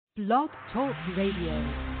Blog Talk Radio.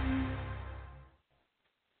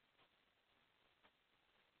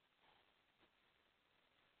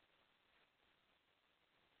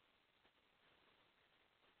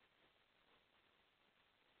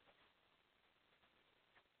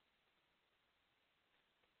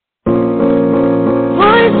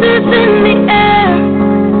 Voices in the air,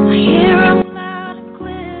 I hear 'em loud and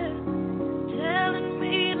clear, telling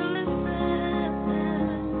me to listen.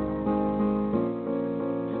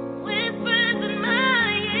 Whispers in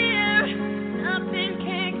my ear, nothing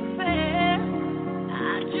can compare.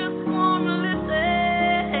 I just wanna listen.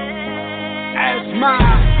 As my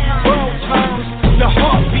world turns, the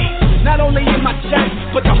heartbeat, not only in my chest,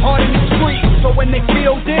 but the heart in the street. So when they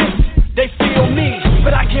feel this, they feel me,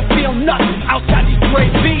 but I can't feel nothing outside these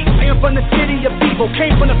great beats. I am from the city of evil,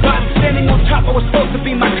 came from the bottom, standing on top. I was supposed to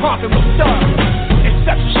be my coffin with stars.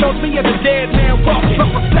 Inception shows me as a dead man walking,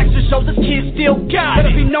 but reflection shows this kid still got it.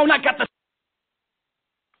 Let it be known I got the.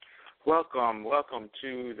 Welcome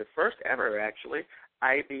to the first ever, actually,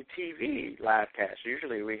 IBTV livecast.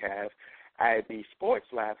 Usually we have IB Sports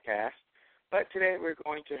livecast, but today we're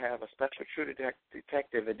going to have a special True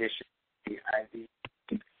Detective edition of the IB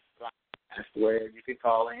where you can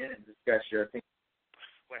call in and discuss your opinion.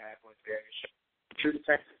 What happened with various shows. True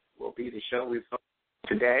Detective will be the show we've got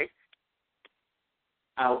today.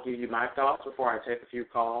 I'll give you my thoughts before I take a few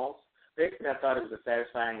calls. Basically, I thought it was a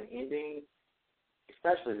satisfying ending,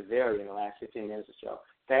 especially the very in the last 15 minutes or so.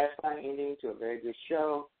 Satisfying ending to a very good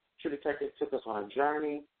show. True Detective took us on a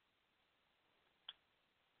journey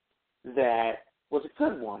that was a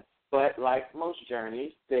good one. But like most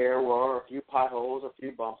journeys, there were a few potholes, a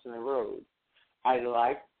few bumps in the road. I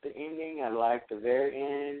liked the ending. I liked the very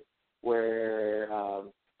end where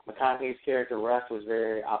McConaughey's character, Russ, was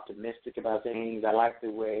very optimistic about things. I liked the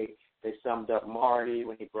way they summed up Marty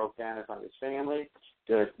when he broke down in front of his family.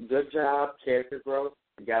 Good job, character growth.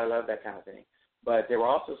 You got to love that kind of thing. But there were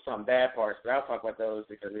also some bad parts, but I'll talk about those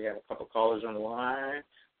because we have a couple callers on the line.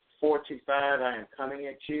 425, I am coming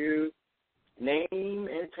at you. Name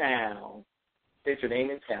and town. State your name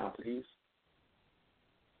and town, please.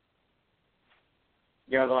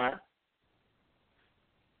 You're on the line.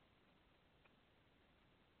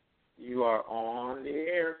 You are on the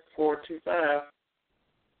air, 425.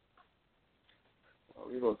 Well,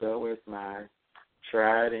 we will go with my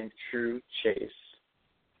tried and true Chase.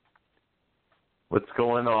 What's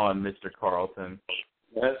going on, Mr. Carlton?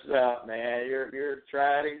 What's up, man? You're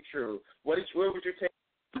tried and true. What would you take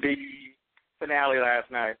the finale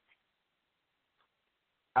last night?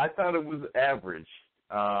 I thought it was average,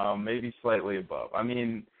 maybe slightly above. I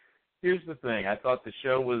mean, here's the thing. I thought the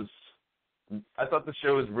show was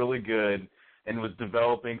really good and was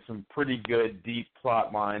developing some pretty good, deep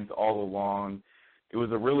plot lines all along. It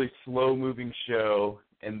was a really slow-moving show,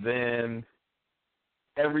 and then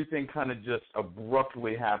everything kind of just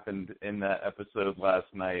abruptly happened in that episode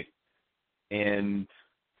last night, and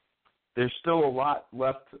there's still a lot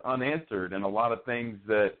left unanswered and a lot of things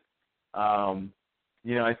that,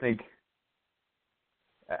 I think,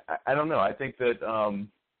 I don't know. I think that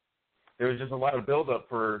there was just a lot of buildup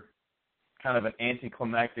for kind of an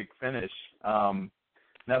anticlimactic finish.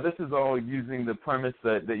 Now, this is all using the premise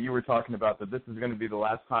that you were talking about, that this is going to be the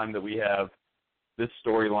last time that we have this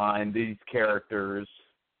storyline, these characters.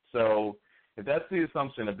 So if that's the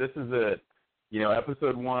assumption, if this is it,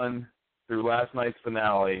 episode 1 through last night's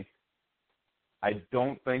finale, I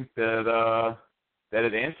don't think that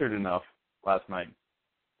it answered enough last night.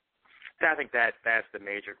 I think that's the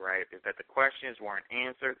major gripe, is that the questions weren't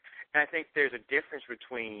answered. And I think there's a difference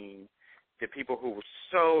between the people who were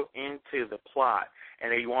so into the plot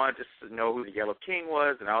and they wanted to know who the Yellow King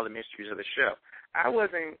was and all the mysteries of the show.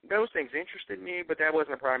 Those things interested me, but that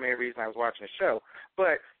wasn't the primary reason I was watching the show.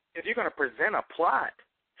 But if you're going to present a plot,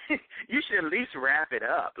 you should at least wrap it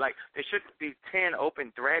up. Like, there shouldn't be 10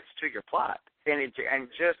 open threads to your plot. And it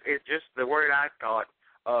just the word I thought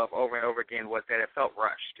of over and over again was that it felt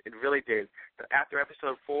rushed. It really did. After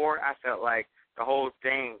episode 4, I felt like the whole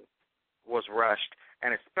thing was rushed,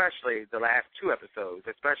 and especially the last 2 episodes,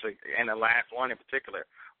 and the last one in particular,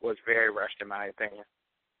 was very rushed in my opinion.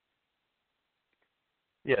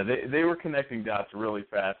 Yeah, they were connecting dots really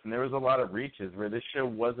fast, and there was a lot of reaches where this show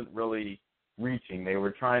wasn't really reaching. They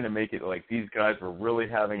were trying to make it like these guys were really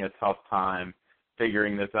having a tough time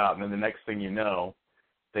figuring this out, and then the next thing you know,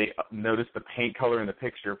 they notice the paint color in the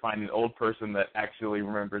picture, find an old person that actually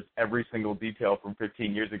remembers every single detail from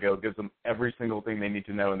 15 years ago, gives them every single thing they need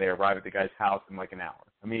to know, and they arrive at the guy's house in like an hour.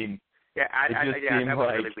 I mean, Yeah, that was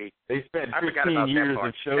like really weak. They spent I 15 years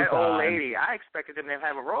of showtime. That old lady, I expected them to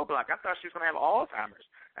have a roadblock. I thought she was going to have Alzheimer's.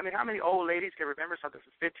 I mean, how many old ladies can remember something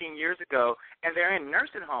from 15 years ago, and they're in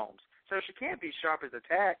nursing homes? So she can't be sharp as a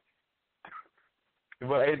tack.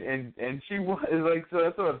 Well, and she was like, so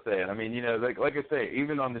that's what I'm saying. I mean, like I say,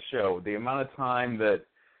 even on the show, the amount of time that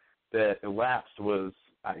elapsed was,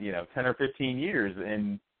 10 or 15 years,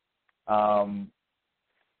 and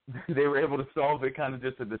they were able to solve it kind of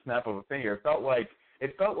just at the snap of a finger. It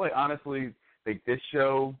felt like honestly, like this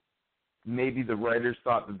show, maybe the writers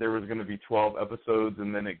thought that there was going to be 12 episodes,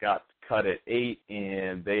 and then it got cut at 8,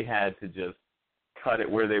 and they had to just cut it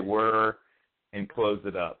where they were and close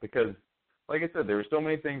it up. Because, like I said, there were so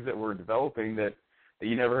many things that were developing that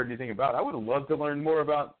you never heard anything about. I would have loved to learn more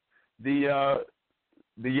about the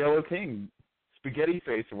Yellow King, Spaghetti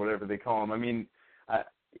Face or whatever they call him. I mean,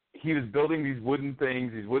 he was building these wooden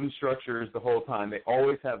things, these wooden structures the whole time. They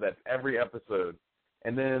always have that every episode.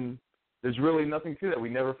 And then there's really nothing to that. We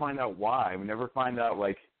never find out why. We never find out,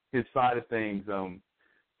 like, his side of things.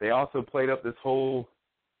 They also played up this whole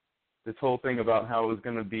thing about how it was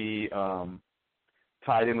going to be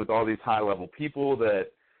tied in with all these high-level people that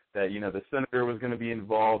the senator was going to be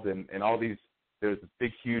involved and all these. There was this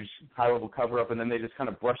big, huge, high-level cover-up, and then they just kind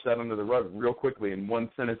of brushed that under the rug real quickly in one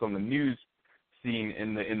sentence on the news scene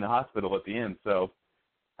in the hospital at the end. So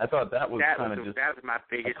I thought that was kind of just that was my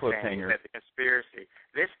biggest thing, cliffhanger. that the conspiracy.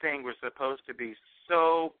 This thing was supposed to be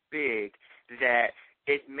so big that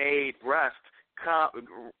it made Rust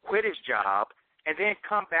quit his job and then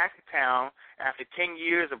come back to town after 10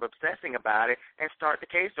 years of obsessing about it and start the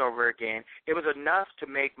case over again. It was enough to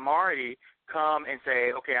make Marty come and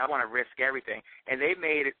say, okay, I want to risk everything. And they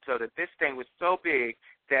made it so that this thing was so big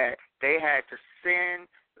that they had to send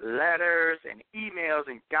letters and emails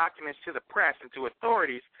and documents to the press and to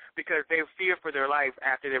authorities because they feared for their life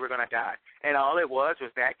after they were going to die. And all it was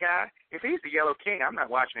that guy. If he's the Yellow King, I'm not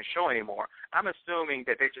watching the show anymore. I'm assuming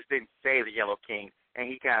that they just didn't say the Yellow King and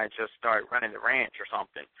he kind of just started running the ranch or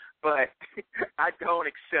something. But I don't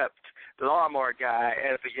accept the Lawnmower Guy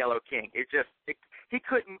as the Yellow King. He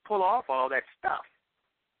couldn't pull off all that stuff.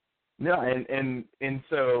 No, and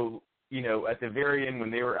so, at the very end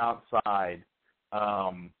when they were outside,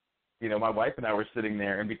 my wife and I were sitting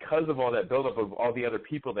there, and because of all that buildup of all the other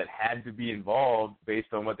people that had to be involved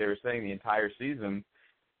based on what they were saying the entire season,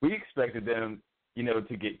 we expected them,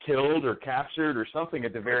 to get killed or captured or something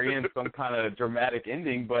at the very end, some kind of dramatic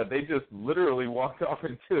ending, but they just literally walked off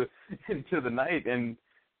into the night and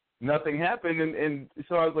nothing happened. And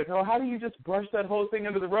so I was like, oh, how do you just brush that whole thing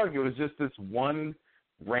under the rug? It was just this one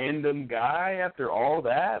random guy after all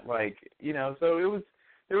that, so it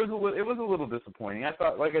was a little disappointing. I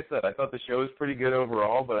thought, like I said, the show was pretty good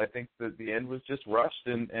overall, but I think that the end was just rushed,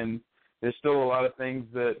 and there's still a lot of things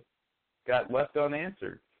that got left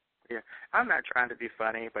unanswered. Yeah, I'm not trying to be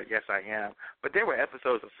funny, but yes, I am. But there were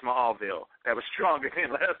episodes of Smallville that were stronger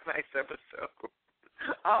than last night's episode.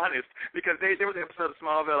 Honest, because there was an episode of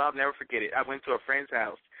Smallville, I'll never forget it. I went to a friend's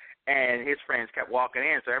house, and his friends kept walking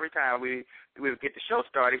in. So every time we would get the show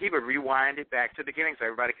started, he would rewind it back to the beginning so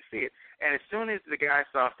everybody could see it. And as soon as the guy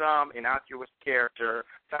saw some innocuous character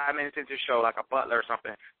 5 minutes into the show, like a butler or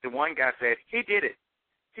something, the one guy said, he did it.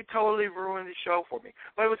 He totally ruined the show for me.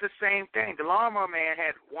 But it was the same thing. The Lawnmower Man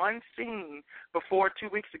had one scene before 2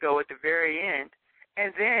 weeks ago at the very end,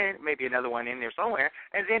 and then maybe another one in there somewhere,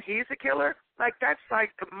 and then he's the killer? Like, that's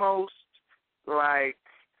like the most,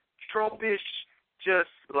 tropish, just,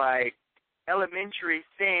 elementary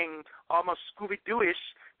thing, almost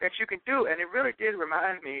Scooby-Doo-ish that you can do. And it really did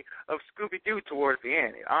remind me of Scooby-Doo towards the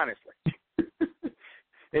end, honestly.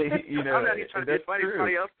 I'm not even trying to be funny.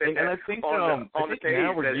 Somebody else said and that I think, on the page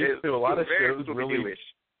now we're used to a lot of shows really.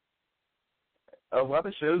 A lot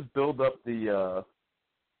of shows build up the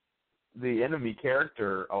enemy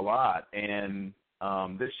character a lot, and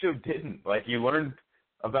this show didn't. Like, you learned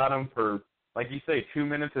about him for, like you say, 2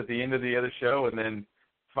 minutes at the end of the other show, and then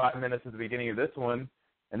 5 minutes at the beginning of this one,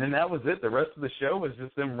 and then that was it. The rest of the show was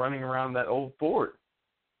just them running around that old fort.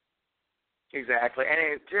 Exactly, and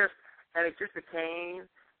it just became.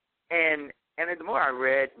 And the more I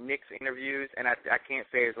read Nick's interviews, and I can't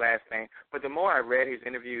say his last name, but the more I read his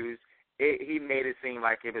interviews, he made it seem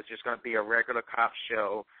like it was just going to be a regular cop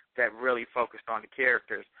show that really focused on the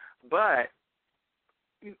characters. But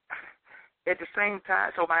at the same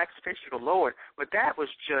time, so my expectations were lowered, but that was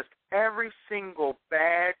just every single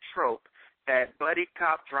bad trope that buddy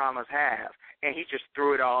cop dramas have, and he just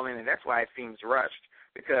threw it all in, and that's why it seems rushed,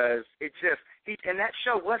 because and that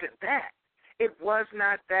show wasn't that. It was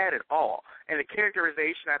not that at all. And the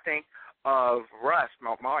characterization, I think, of Rust,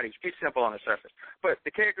 Marty, it's simple on the surface, but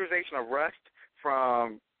the characterization of Rust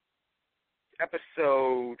from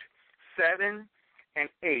episode 7 and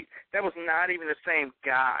 8, that was not even the same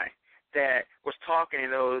guy that was talking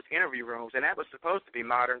in those interview rooms, and that was supposed to be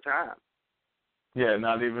modern time. Yeah,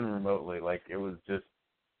 not even remotely. Like, it was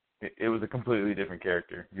a completely different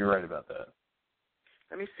character. You're right about that.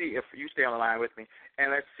 Let me see if you stay on the line with me,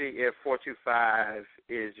 and let's see if 425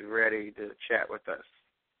 is ready to chat with us.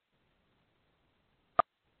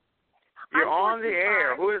 You're on the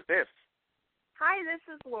air. Who is this? Hi, this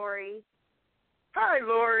is Lori. Hi,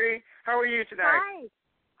 Lori. How are you tonight? Hi.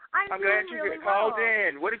 I'm glad doing you really called well.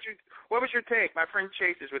 in. What was your take? My friend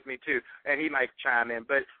Chase is with me too, and he might chime in.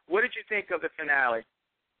 But what did you think of the finale?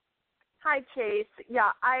 Hi, Chase.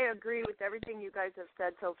 Yeah, I agree with everything you guys have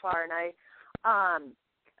said so far, and I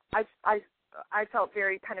felt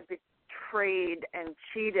very kind of betrayed and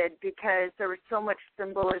cheated because there was so much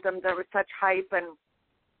symbolism. There was such hype, and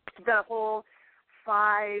the whole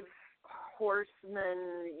 5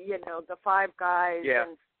 horsemen, the 5 guys, yeah.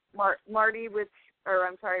 and Marty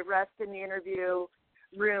Rust in the interview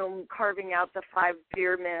room carving out the 5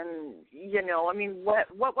 beer men. I mean,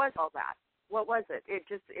 what was all that? What was it?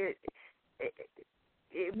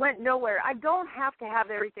 It went nowhere. I don't have to have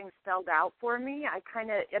everything spelled out for me. I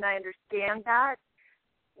understand that,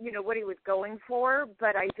 what he was going for,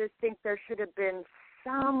 but I just think there should have been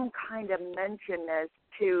some kind of mention as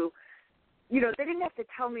to, they didn't have to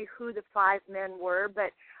tell me who the 5 men were,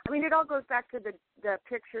 but, I mean, it all goes back to the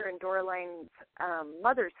picture in Doraline's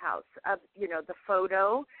mother's house of, the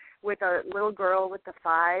photo with a little girl with the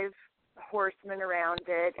 5 horsemen around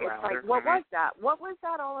it. Wow. It's like, what was that? What was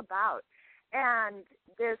that all about? And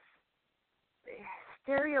this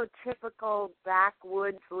stereotypical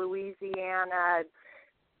backwoods Louisiana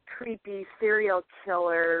creepy serial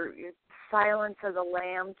killer, Silence of the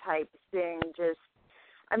Lamb type thing,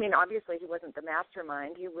 obviously he wasn't the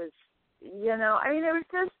mastermind. He was, it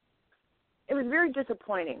was very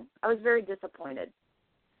disappointing. I was very disappointed.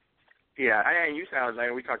 Yeah, and you sounded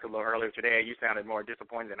like, we talked a little earlier today, you sounded more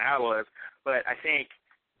disappointed than I was, but I think,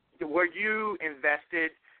 were you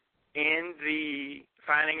invested in the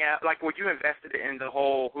finding out, like, were you invested in the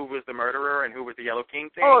whole who was the murderer and who was the Yellow King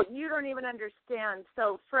thing? Oh, you don't even understand.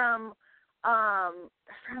 So from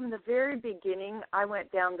the very beginning, I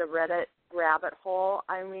went down the Reddit rabbit hole.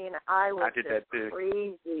 I mean, I did that too.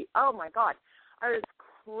 Crazy. Oh, my God. I was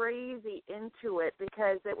crazy into it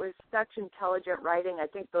because it was such intelligent writing. I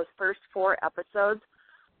think those first 4 episodes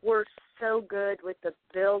were so good with the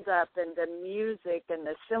build-up and the music and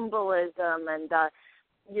the symbolism and the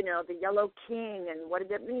Yellow King and what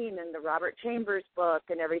did it mean, and the Robert Chambers book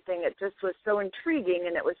and everything. It just was so intriguing,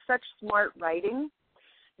 and it was such smart writing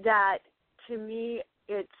that, to me,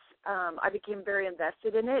 I became very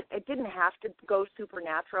invested in it. It didn't have to go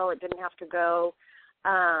supernatural. It didn't have to go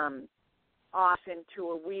off into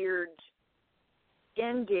a weird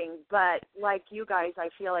ending. But like you guys, I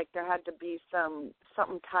feel like there had to be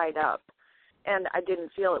something tied up, and I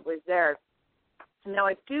didn't feel it was there. Now,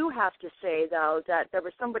 I do have to say, though, that there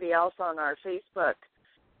was somebody else on our Facebook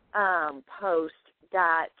post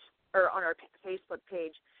or on our Facebook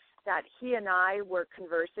page, that he and I were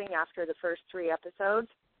conversing after the first 3 episodes,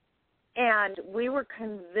 and we were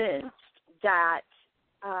convinced that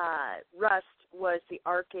Rust was the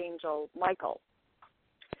Archangel Michael.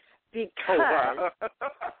 Because, wow.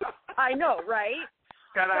 I know, right?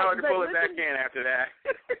 Kind of hard to pull it back in after that.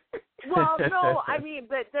 Well, no, I mean,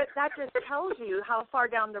 but that just tells you how far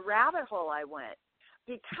down the rabbit hole I went.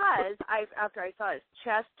 Because after I saw his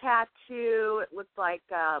chest tattoo, it looked like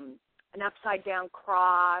an upside-down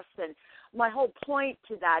cross. And my whole point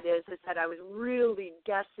to that is that I was really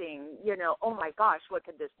guessing, oh, my gosh, what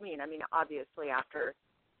could this mean? I mean, obviously, after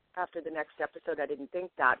the next episode, I didn't think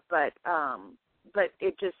that. But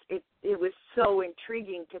it was so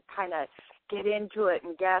intriguing to kind of get into it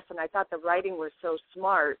and guess. And I thought the writing was so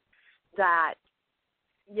smart that,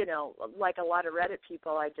 like a lot of Reddit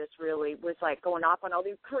people, I just really was like going off on all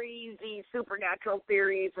these crazy supernatural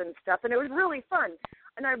theories and stuff, and it was really fun,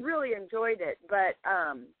 and I really enjoyed it. But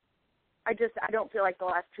I don't feel like the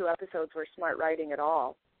last 2 episodes were smart writing at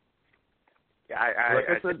all. Yeah, like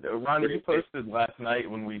I said, Ron, you posted last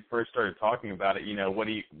night when we first started talking about it. What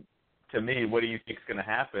do you think is going to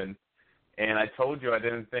happen? And I told you I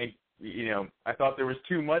didn't think. I thought there was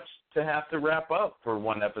too much to have to wrap up for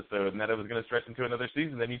 1 episode and that it was going to stretch into another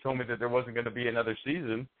season. Then you told me that there wasn't going to be another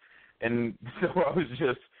season. And so I was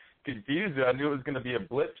just confused. I knew it was going to be a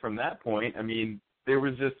blitz from that point. I mean, there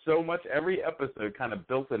was just so much. Every episode kind of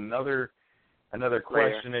built another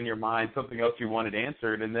question in your mind, something else you wanted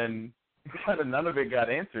answered, and then kind of none of it got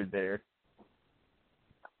answered there.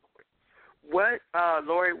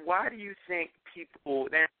 Lori, why do you think people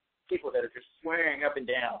that are just swearing up and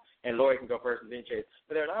down, and Lori can go first and then Chase,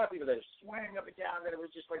 but there are a lot of people that are swearing up and down that it was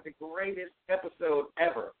just like the greatest episode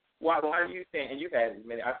ever. Why do you think, and you've had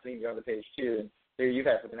many, I've seen you on the page too, and there you've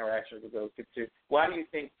had some interactions with those kids too, why do you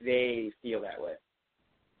think they feel that way?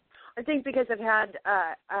 I think because I've had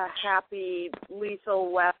a happy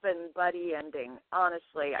Lethal Weapon buddy ending,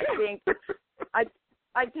 honestly.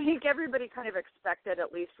 I think everybody kind of expected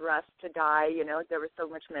at least Russ to die. You know, there was so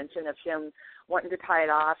much mention of him wanting to tie it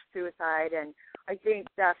off, suicide, and I think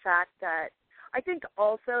the fact that I think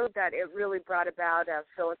also that it really brought about a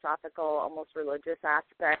philosophical, almost religious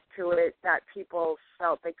aspect to it that people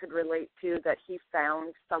felt they could relate to, that he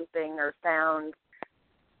found something or found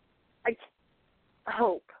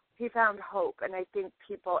hope. He found hope, and I think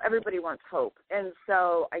everybody wants hope. And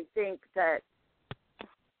so I think that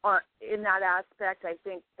in that aspect, I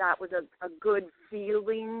think that was a good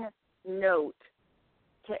feeling note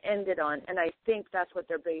to end it on, and I think that's what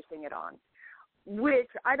they're basing it on, which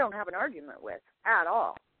I don't have an argument with at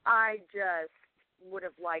all. I just would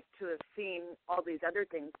have liked to have seen all these other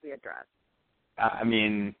things be addressed. I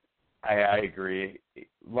mean, I agree.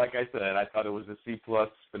 Like I said, I thought it was a C+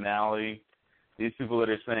 finale. These people that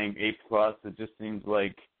are saying A+, it just seems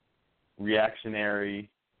like reactionary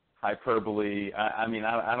hyperbole. I mean,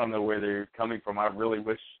 I don't know where they're coming from. I really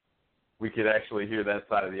wish we could actually hear that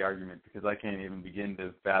side of the argument because I can't even begin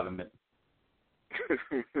to fathom it.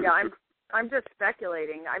 Yeah, I'm just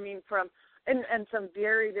speculating. I mean, and some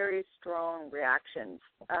very, very strong reactions.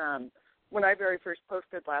 When I very first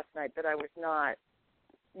posted last night that I was not,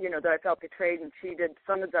 that I felt betrayed and cheated,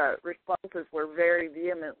 some of the responses were very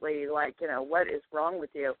vehemently like, what is wrong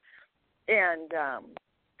with you? And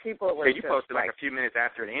people were you posted like a few minutes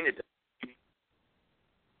after it ended.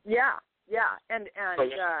 Yeah, and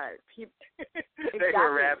people they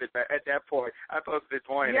were rabid at that point. I posted this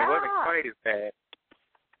morning. Yeah. It wasn't quite as bad.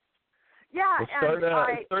 Yeah, well,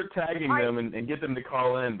 start tagging them and get them to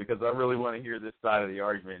call in because I really want to hear this side of the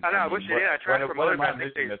argument. I know. I wish you did. I tried to promote it. What am I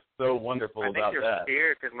missing that's so wonderful about that? I think they're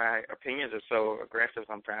scared because my opinions are so aggressive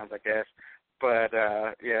sometimes, I guess. But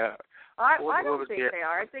yeah. I don't think they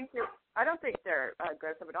are. I don't think they're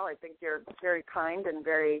aggressive at all. I think you're very kind and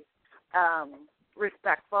very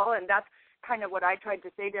respectful, and that's kind of what I tried to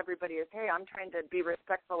say to everybody is, hey, I'm trying to be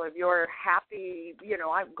respectful of your happy,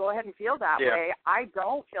 go ahead and feel that way. I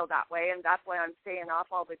don't feel that way, and that's why I'm staying off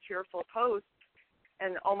all the cheerful posts.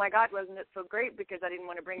 And, oh, my God, wasn't it so great because I didn't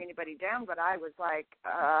want to bring anybody down, but I was like,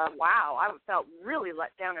 wow, I felt really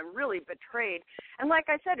let down and really betrayed. And like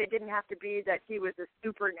I said, it didn't have to be that he was a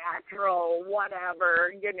supernatural whatever,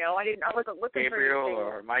 I wasn't looking Gabriel for anything.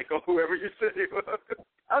 or Michael, whoever you said he was.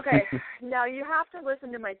 Okay, now you have to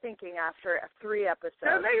listen to my thinking after 3 episodes.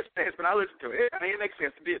 It makes sense, but I listen to it. I mean, it makes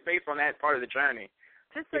sense to be based on that part of the journey.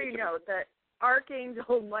 Just so you know, the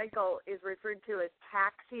Archangel Michael is referred to as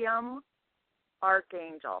Taxium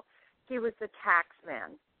Archangel. He was the tax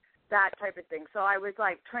man, that type of thing. So I was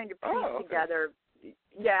like trying to piece together.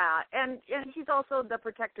 Yeah, and he's also the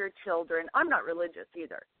protector of children. I'm not religious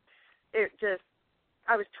either.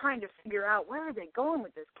 I was trying to figure out where are they going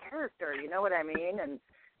with this character, you know what I mean? And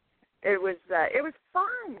it was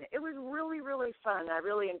fun. It was really, really fun. I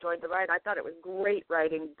really enjoyed the ride. I thought it was great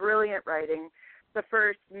writing, brilliant writing. The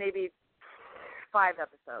first maybe 5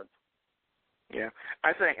 episodes. Yeah,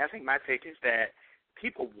 I think my take is that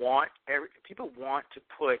people want to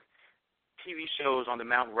put TV shows on the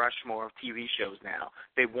Mount Rushmore of TV shows now.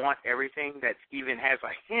 They want everything that even has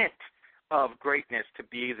a hint of greatness to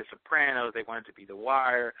be The Sopranos. They want it to be The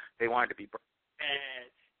Wire. They want it to be Breaking Bad.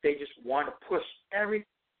 They just want to push everything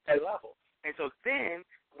at that level. And so then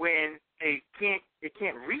when it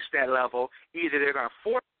can't reach that level, either they're going to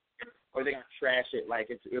force it or they're going to trash it like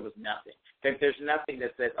it was nothing. There's nothing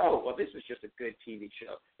that says, oh, well, this was just a good TV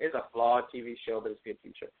show. It's a flawed TV show, but it's a good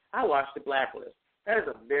TV show. I watched The Blacklist. That is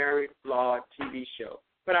a very flawed TV show,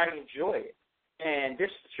 but I enjoy it. And this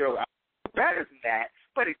show, better than that,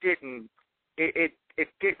 but it didn't. It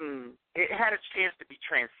had a chance to be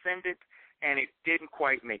transcended, and it didn't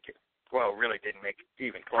quite make it. Well, really didn't make it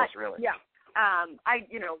even close, really. Yeah. I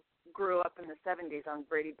grew up in the 70s on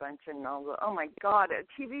Brady Bunch and all the, oh, my God,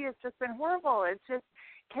 TV has just been horrible. It's just,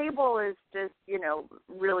 cable has just,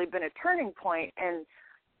 really been a turning point. And,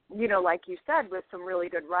 like you said, with some really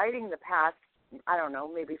good writing the past, I don't know,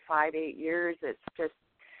 maybe 5-8 years, it's just,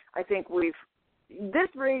 I think this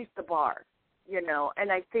raised the bar,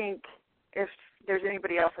 and I think if there's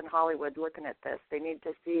anybody else in Hollywood looking at this, they need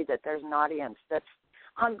to see that there's an audience that's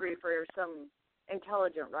hungry for some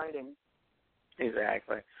intelligent writing.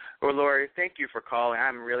 Exactly. Well, Lori, thank you for calling.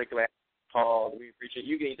 I'm really glad Paul. We appreciate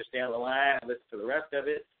you. You can either stay on the line and listen to the rest of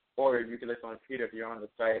it, or you can listen on Twitter if you're on the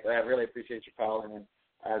site. But I really appreciate you calling, and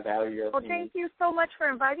I value your opinion. Well, thank you so much for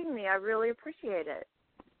inviting me. I really appreciate it.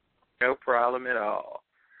 No problem at all.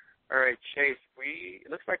 All right, Chase, it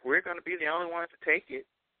looks like we're going to be the only ones to take it.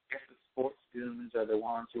 I guess the sports students are the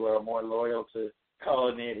ones who are more loyal to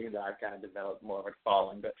calling in, even though I've kind of developed more of a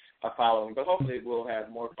following. But hopefully we'll have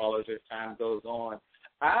more callers as time goes on.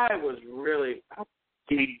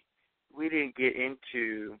 We didn't get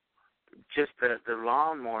into just the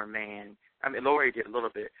Lawnmower Man. I mean, Lori did a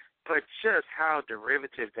little bit, but just how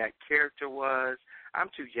derivative that character was. I'm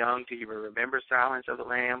too young to even remember Silence of the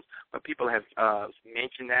Lambs, but people have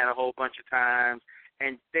mentioned that a whole bunch of times.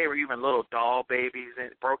 And they were even little doll babies,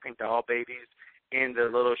 broken doll babies, in the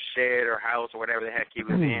little shed or house or whatever the heck he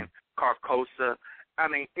was in, Carcosa. I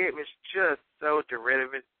mean, it was just so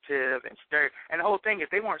derivative and and the whole thing is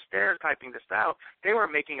they weren't stereotyping the South. They were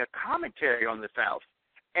making a commentary on the South.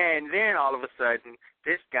 And then all of a sudden,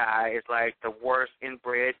 this guy is like the worst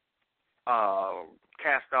inbred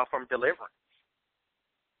cast off from Deliverance.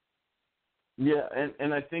 Yeah,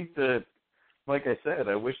 and I think that, like I said,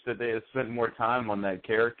 I wish that they had spent more time on that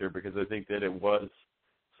character, because I think that it was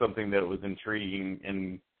something that was intriguing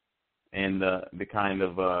and the kind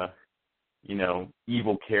of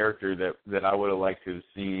evil character that I would have liked to have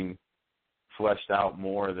seen fleshed out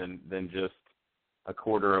more than just a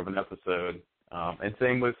quarter of an episode. And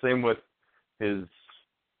same with his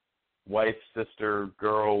wife, sister,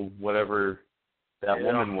 girl, whatever that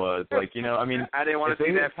woman was. Like, I mean, I didn't want to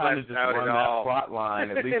see that kind of just out run at that all. plot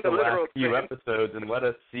line at least the last few episodes and let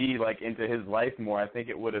us see like into his life more. I think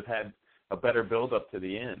it would have had a better build up to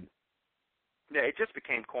the end. Yeah, it just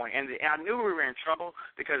became corny. And I knew we were in trouble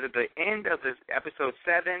because at the end of this episode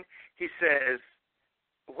 7, he says,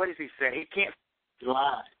 what does he say? He can't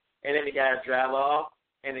lie. And then the guys drive off,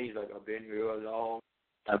 and then he's like, I've been here alone.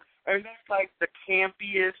 And that's like the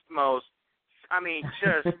campiest, most,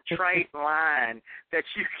 just trite line that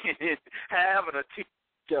you can have in a TV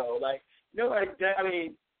show. Like, no, like that,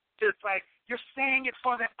 just like, you're saying it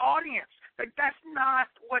for the audience. Like, that's not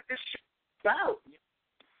what this show's about.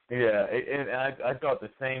 Yeah, and I thought the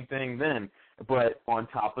same thing then. But on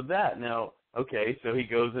top of that, now, okay, so he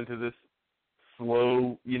goes into this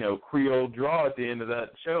slow, Creole draw at the end of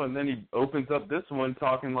that show, and then he opens up this one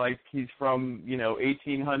talking like he's from,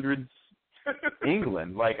 1800s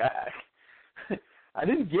England. Like, I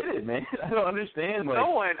didn't get it, man. I don't understand. Like,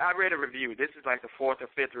 I read a review. This is like the 4th or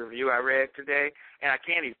 5th review I read today, and I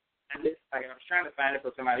can't even. I was trying to find it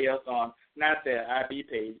for somebody else on, not the IB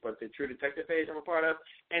page, but the True Detective page I'm a part of,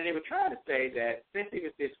 and they were trying to say that since he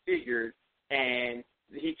was disfigured and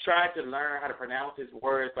he tried to learn how to pronounce his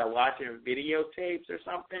words by watching videotapes or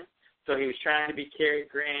something, so he was trying to be Cary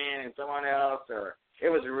Grant and someone else, or it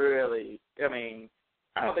was really, I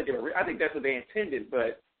don't think they were, I think that's what they intended,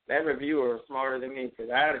 but that reviewer was smarter than me because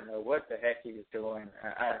I didn't know what the heck he was doing.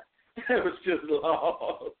 It was just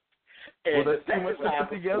lost. Well, that's too much to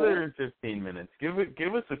put together in 15 minutes. Give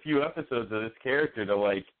us a few episodes of this character to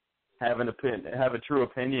like have a true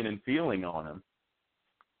opinion and feeling on him.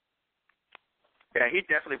 Yeah, he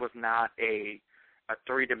definitely was not a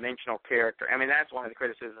three-dimensional character. That's one of the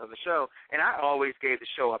criticisms of the show. And I always gave the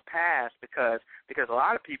show a pass because a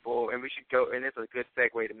lot of people, and we should go, and this is a good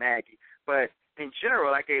segue to Maggie, but in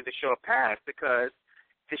general, I gave the show a pass because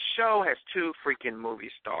the show has 2 freaking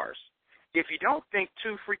movie stars. If you don't think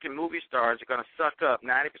 2 freaking movie stars are going to suck up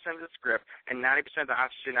 90% of the script and 90% of the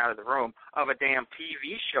oxygen out of the room of a damn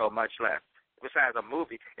TV show, much less, besides a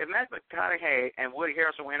movie, if Matthew McConaughey and Woody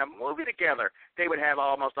Harrelson were in a movie together, they would have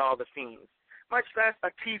almost all the scenes. Much less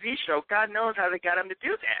a TV show. God knows how they got them to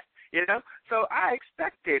do that, So I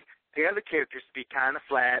expected the other characters to be kind of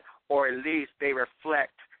flat, or at least they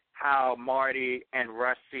reflect how Marty and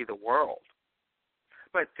Russ see the world.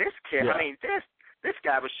 But this kid, yeah. This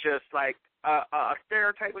guy was just like a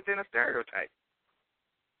stereotype within a stereotype.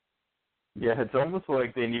 Yeah, it's almost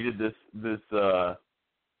like they needed this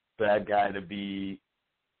bad guy to be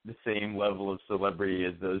the same level of celebrity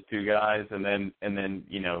as those 2 guys, and then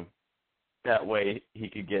that way he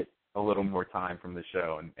could get a little more time from the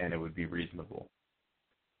show, and it would be reasonable.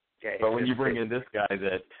 Yeah, but when you bring in this guy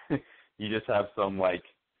that you just have some like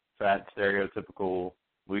fat stereotypical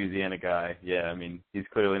Louisiana guy, yeah, he's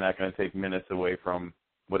clearly not going to take minutes away from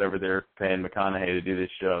whatever they're paying McConaughey to do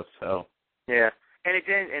this show. So yeah,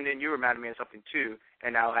 and then you reminded me of something too,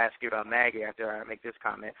 and I'll ask you about Maggie after I make this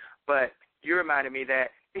comment. But you reminded me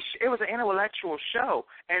that it was an intellectual show,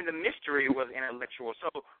 and the mystery was intellectual.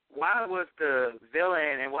 So why was the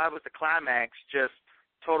villain and why was the climax just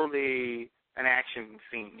totally an action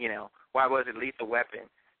scene? Why was it Lethal Weapon?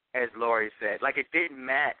 as Lori said. Like, it didn't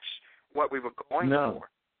match what we were going for.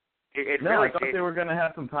 It no, really I thought they were going to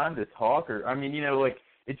have some time to talk. Or, I mean, like,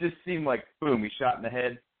 it just seemed like, boom, he shot in the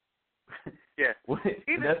head. Yeah.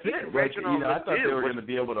 That's it. Like, I thought they were going to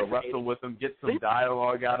be able to wrestle with him, get some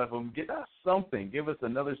dialogue out of him, get us something, give us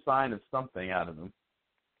another sign of something out of him.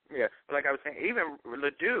 Yeah, like I was saying, even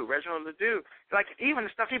Reginald Ledoux, like, even the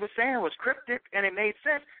stuff he was saying was cryptic, and it made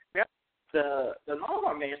sense. The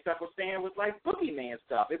Longhorn Man stuff was saying was like boogeyman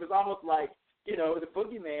stuff. It was almost like, the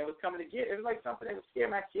boogeyman was coming to get. It was like something that would scare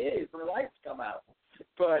my kids when the lights come out.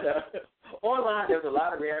 But online, there was a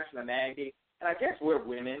lot of reaction to Maggie, and I guess we're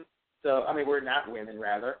women. So, I mean, we're not women,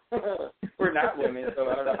 rather. We're not women, so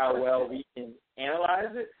I don't know how well we can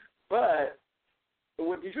analyze it. But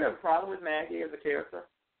did you have a problem with Maggie as a character?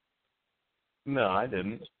 No, I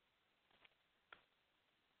didn't.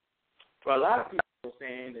 Well, a lot of people were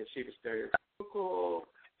saying that she was stereotypical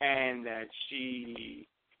and that she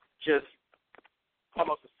just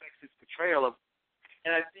almost a sexist portrayal of,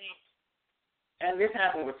 and I think, and this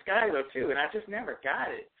happened with Skyler too, and I just never got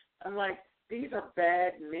it. I'm like, these are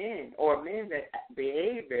bad men, or men that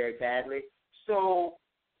behave very badly, so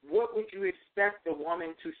what would you expect the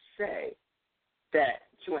woman to say? That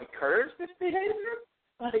to encourage this behavior?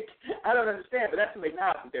 Like, I don't understand, but that's what they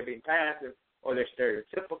not that they're being passive or they're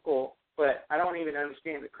stereotypical, but I don't even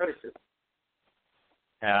understand the criticism.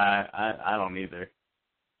 Yeah, I don't either.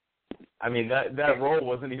 I mean, that role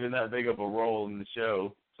wasn't even that big of a role in the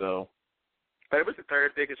show, so. But it was the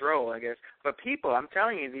third biggest role, I guess. But people, I'm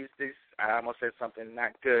telling you, these I almost said something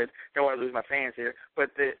not good. Don't want to lose my fans here.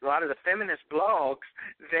 But a lot of the feminist blogs,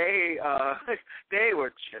 they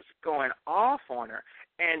were just going off on her.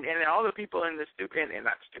 And all the people in the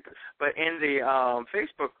but in the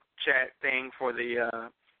Facebook chat thing for the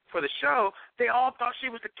show, they all thought she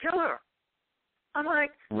was the killer. I'm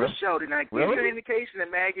like, the show did not give you an indication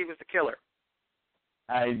that Maggie was the killer.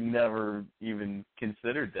 I never even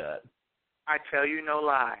considered that. I tell you no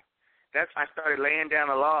lie. I started laying down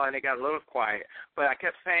the law, and it got a little quiet. But I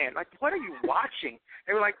kept saying, like, what are you watching?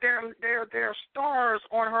 They were like, there are stars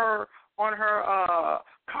on her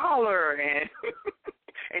collar, and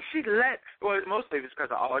and she mostly it was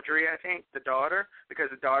because of Audrey, I think, the daughter, because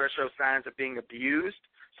the daughter showed signs of being abused.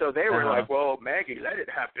 So they were like, well, Maggie, let it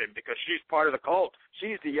happen because she's part of the cult.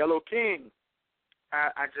 She's the Yellow King. I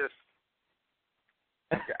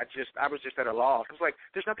was just at a loss. I was like,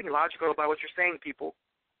 there's nothing logical about what you're saying, people.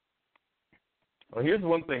 Well, here's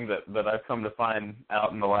one thing that I've come to find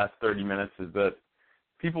out in the last 30 minutes is that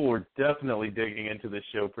people were definitely digging into this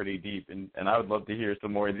show pretty deep, and I would love to hear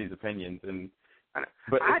some more of these opinions.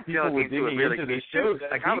 But if people were digging into this show,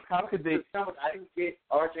 like, how could they? I didn't get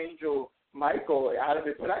Archangel Michael out of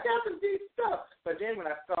it, but I got some deep stuff. But then when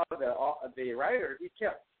I saw the writer, he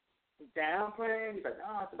kept downplaying. He's like,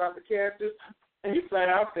 "Oh, it's about the characters," and he flat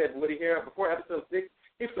out said Woody Harrelson before episode 6.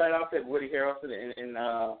 He flat out said Woody Harrelson and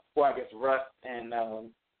I guess Russ and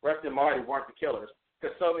Marty weren't the killers,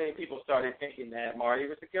 because so many people started thinking that Marty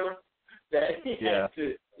was the killer that he had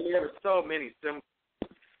to. There were so many.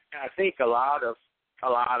 I think a lot of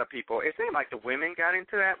people. It seemed like the women got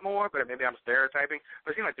into that more, but maybe I'm stereotyping.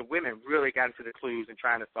 But it seemed like the women really got into the clues and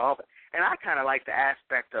trying to solve it. And I kind of like the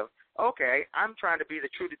aspect of, okay, I'm trying to be the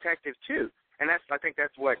true detective too, and I think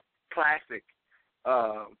that's what classic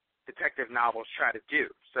detective novels try to do.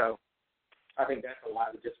 So I think that's a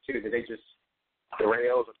lot of just too, that they just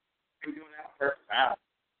derails and doing that perfect out.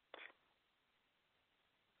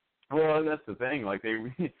 Well, that's the thing. Like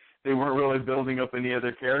they weren't really building up any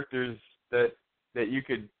other characters that you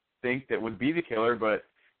could think that would be the killer, but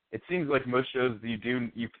it seems like most shows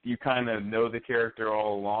you kind of know the character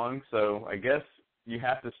all along. So I guess you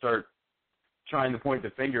have to start trying to point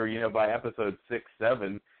the finger, by episode 6,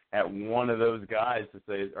 7 at one of those guys to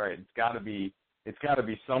say, all right, it's got to be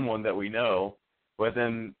someone that we know. But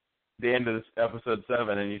then the end of this episode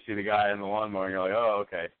 7, and you see the guy in the lawnmower, and you're like, oh,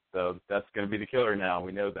 okay, so that's going to be the killer now.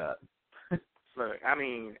 We know that. Look, I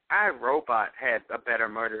mean, iRobot had a better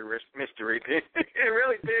murder mystery. It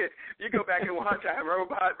really did. You go back and watch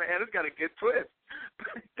iRobot, man, it's got a good twist.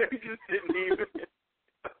 They just didn't even.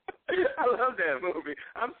 I love that movie.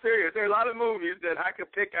 I'm serious. There are a lot of movies that I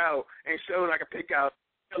could pick out and shows I could pick out.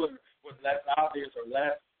 Killer was less obvious or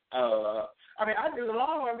less. I mean, I knew the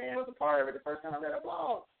Lawnmower Man was a part of it the first time I read a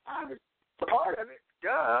blog. I was a part of it,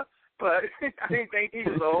 duh. But I didn't think he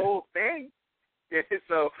was the whole thing. Yeah,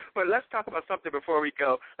 but let's talk about something before we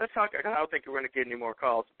go. I don't think we're going to get any more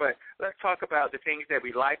calls, but let's talk about the things that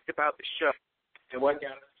we liked about the show and what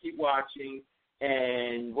got us to keep watching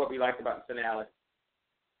and what we liked about the finale.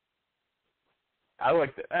 I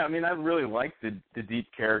really liked the deep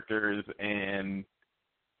characters and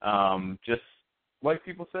Just like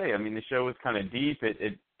people say, I mean, the show was kind of deep.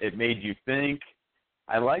 It made you think.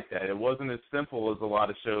 I like that. It wasn't as simple as a lot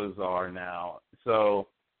of shows are now. So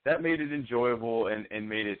that made it enjoyable and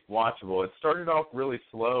made it watchable. It started off really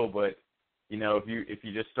slow, but if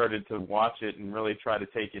you just started to watch it and really try to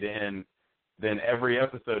take it in, then every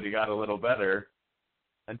episode you got a little better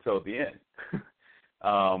until the end.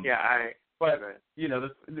 But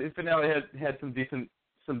the finale had some decent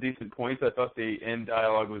points. I thought the end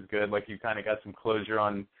dialogue was good. Like, you kind of got some closure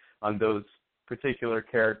on those particular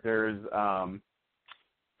characters.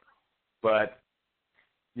 But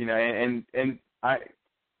and I,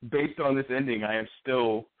 based on this ending, I am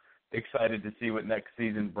still excited to see what next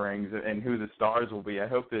season brings and who the stars will be. I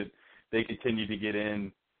hope that they continue to get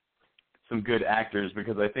in some good actors,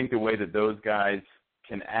 because I think the way that those guys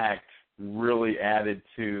can act really added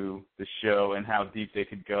to the show and how deep they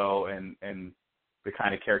could go and the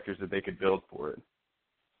kind of characters that they could build for it.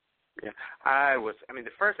 Yeah, the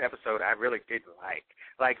first episode I really didn't like.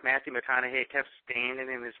 Like, Matthew McConaughey kept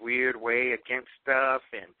standing in this weird way against stuff,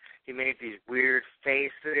 and he made these weird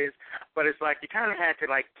faces. But it's like you kind of had to,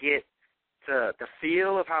 like, get the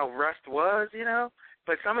feel of how Rust was,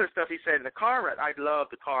 But some of the stuff he said in the car ride, I love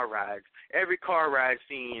the car rides. Every car ride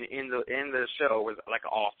scene in the show was, like,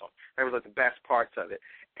 awesome. That was, like, the best parts of it.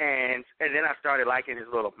 And then I started liking his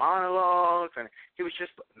little monologues, and he was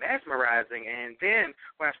just mesmerizing. And then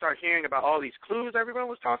when I started hearing about all these clues everyone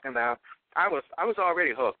was talking about, I was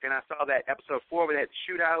already hooked. And I saw that episode 4 where they had the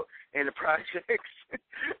shootout in the projects,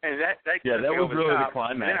 and that was really the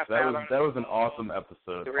climax. That was an awesome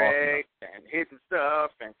episode. Direct and hidden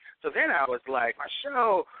stuff, and so then I was like, my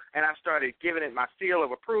show, and I started giving it my seal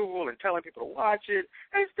of approval and telling people to watch it,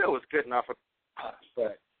 and it still was good enough,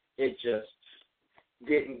 but it just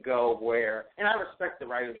didn't go where. And I respect the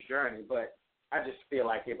writer's journey, but I just feel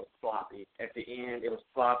like it was sloppy at the end. It was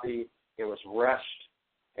sloppy. It was rushed,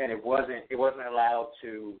 and it wasn't allowed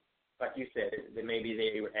to. Like you said, maybe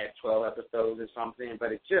they would add 12 episodes or something,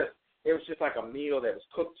 but it was just like a meal that was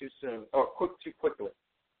cooked too soon or cooked too quickly.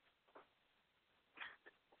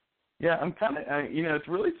 Yeah, I'm kind of, it's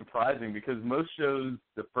really surprising because most shows,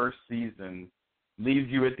 the first season leaves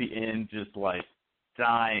you at the end just like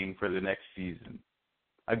dying for the next season.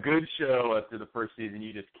 A good show after the first season,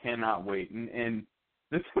 you just cannot wait, and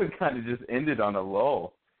this one kind of just ended on a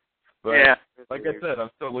lull. But like I said, I'm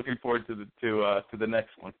still looking forward to the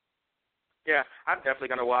next one. Yeah, I'm definitely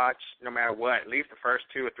going to watch no matter what, at least the first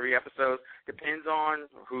 2 or 3 episodes. Depends on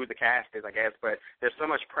who the cast is, I guess, but there's so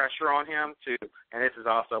much pressure on him to, and this is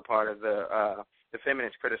also part of the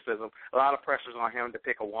feminist criticism, a lot of pressures on him to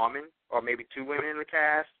pick a woman or maybe 2 women in the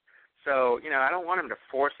cast. So, I don't want him to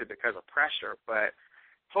force it because of pressure, but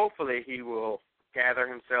hopefully he will gather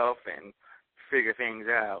himself and figure things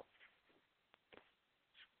out.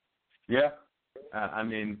 Yeah.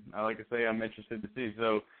 Like I say, I'm interested to see.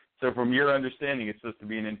 So from your understanding, it's supposed to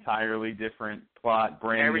be an entirely different plot,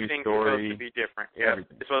 brand new story. Everything's supposed to be different. Yeah,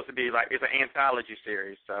 everything. It's supposed to be like, it's an anthology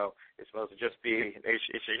series, so it's supposed to just be, it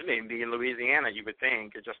shouldn't even be in Louisiana, you would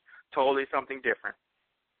think. It's just totally something different.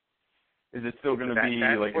 Is it still going to be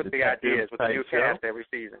like a detective type show? That's what the idea is with the new cast every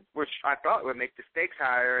season, which I thought would make the stakes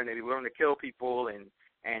higher and they'd be willing to kill people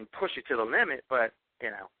and push it to the limit, but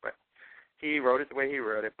he wrote it the way he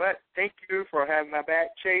wrote it. But thank you for having my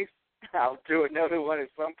back, Chase. I'll do another one at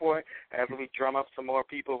some point after we drum up some more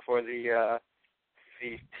people for the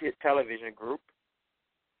television group.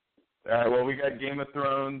 All right, well, we got Game of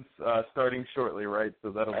Thrones starting shortly, right? So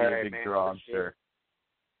that'll be a big draw, I'm sure.